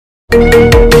Hi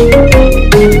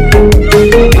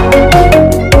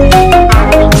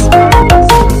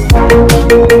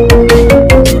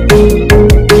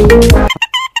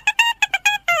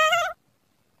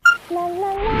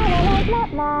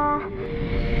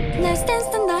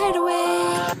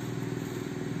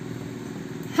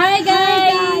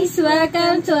guys!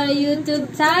 Welcome to our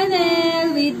YouTube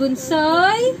channel with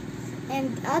Bunsoy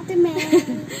and Ultimate.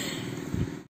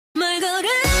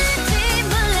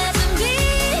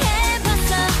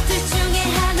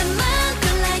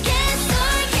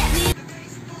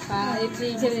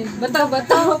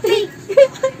 Bato-bato, pick!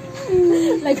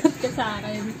 Lagot ka sa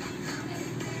akin.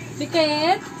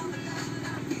 Piket!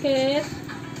 Piket!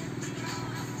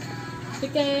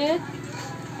 Piket!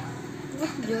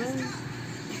 What's yun?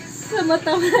 Sa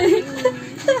mata mo.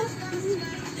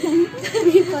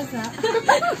 Hindi pa sa.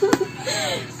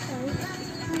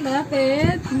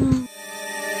 Bakit?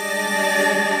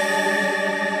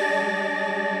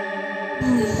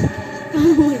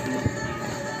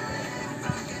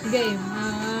 Game, ha?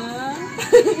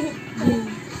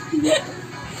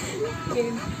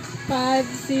 Game. 5,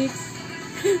 6,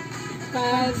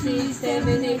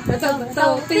 7, 8.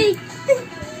 Bato-bato, pick!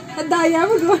 Ang daya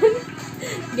mo doon.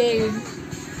 Game.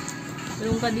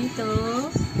 Tulong ka dito.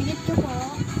 Pigit ko po.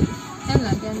 Yan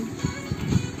lang, yan.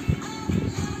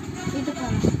 Dito pa.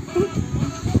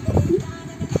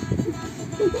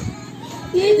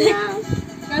 Yan lang.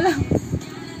 Kala.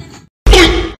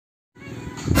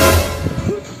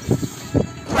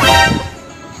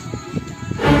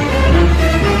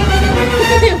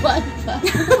 May balba.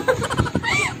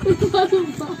 May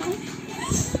balba.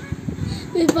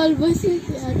 May balba si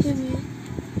Ate May.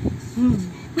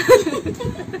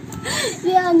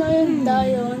 Si ano yung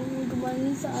dayon,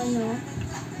 gumanin sa ano.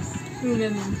 Yung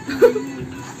ganun.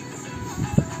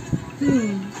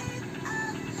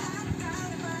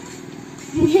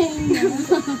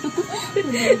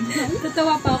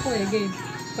 Tatawa pa ako eh, game.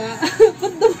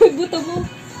 Punto mo yung buto mo.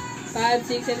 5,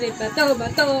 6, 7, 8.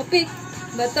 Bato-bato, pick!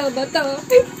 Bato-bato,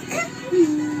 pick!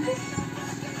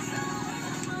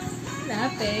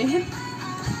 Lapit.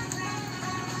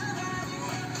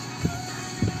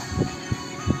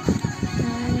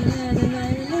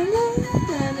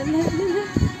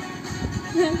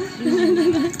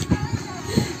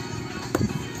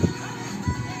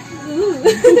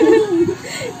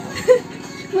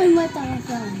 May mata ka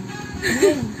saan.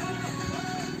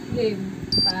 Game.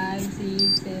 5,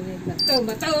 6, 7,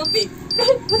 bato-bato, pick!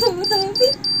 Bato-bato,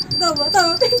 pick!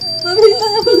 Bato-bato, pick! Mabilis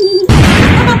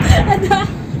na.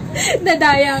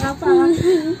 Dadaya ka pa.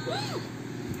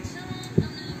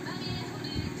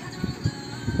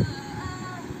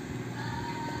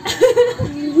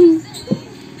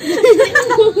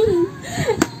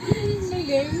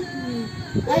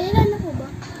 Ayun na po ba?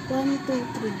 1, 2,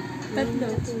 3. Tatlo.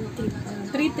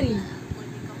 3, 3.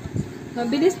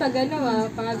 Mabilis pag ano ah.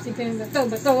 5, 6, 7,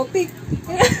 bato, pick!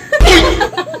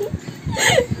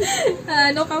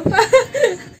 Ano ka pa?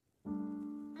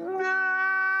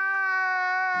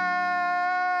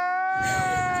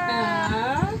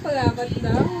 Pag-apat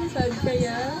daw. Saan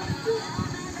kaya?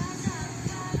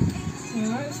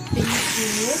 Thank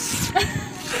you.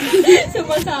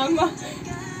 Sama-sama.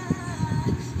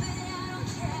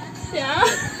 Yeah.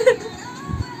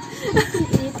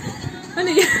 Ano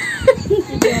yan?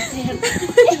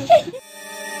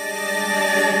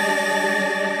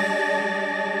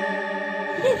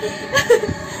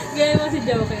 Gaya mo si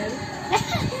Joker?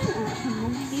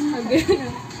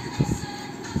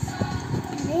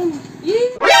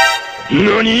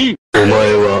 NANI?! お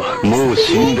前はもう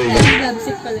死んでいる。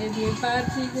Labsik pala yun.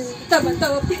 Party.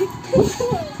 Tama-tama.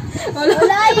 Wala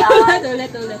yun!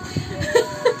 Ulit.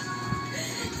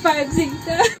 5,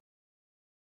 6.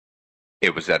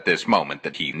 It was at this moment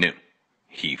that he knew.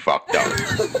 He fucked up.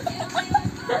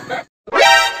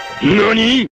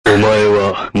 NANI?! お前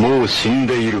はもう死ん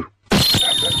でいる。5,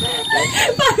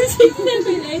 6,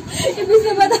 7, 8. Ibig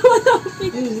na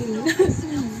bato-bato-pick.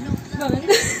 Bakit?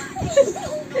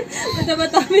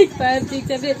 Bato-bato-pick. 5, 6,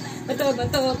 7.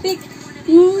 Bato-bato-pick.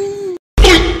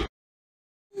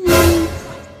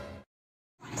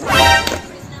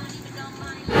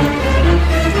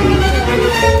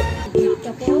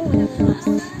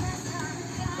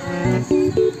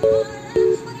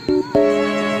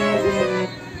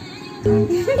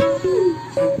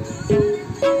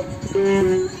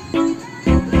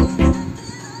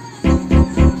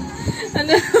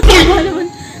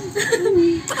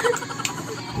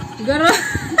 Garo.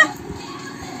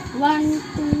 1,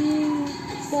 2,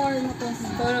 4 na po.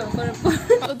 4.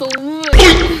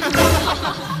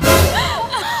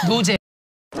 도제.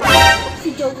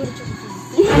 Si Joker.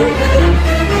 Si Joker.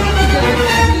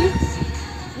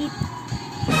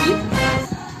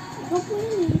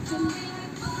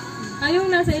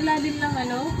 ilalim ng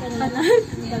ano? Kanan.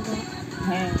 Daga.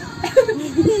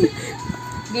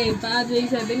 Game, pa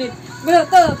 6, 7, 8.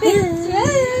 Bato, pick!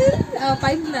 Yeah!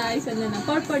 5 na, isa na na.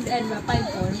 4 for the end ba? 5,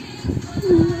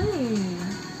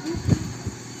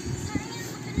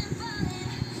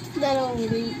 4. Dalawang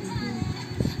game.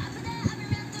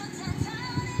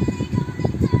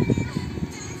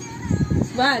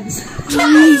 Bads.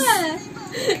 Game.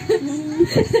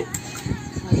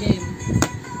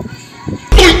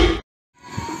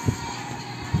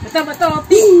 Bato,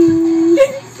 pick!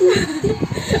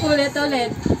 Ulit.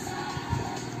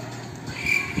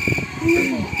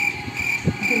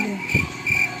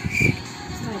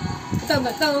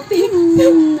 Bato, pick! 5.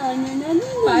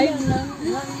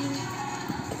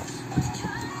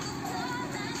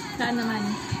 Saan naman?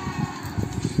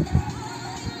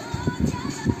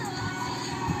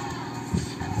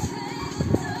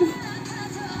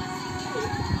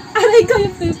 Aray ko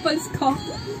yung pimples ko.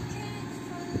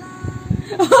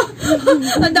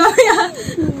 Ang dami ah.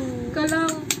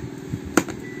 Kalang.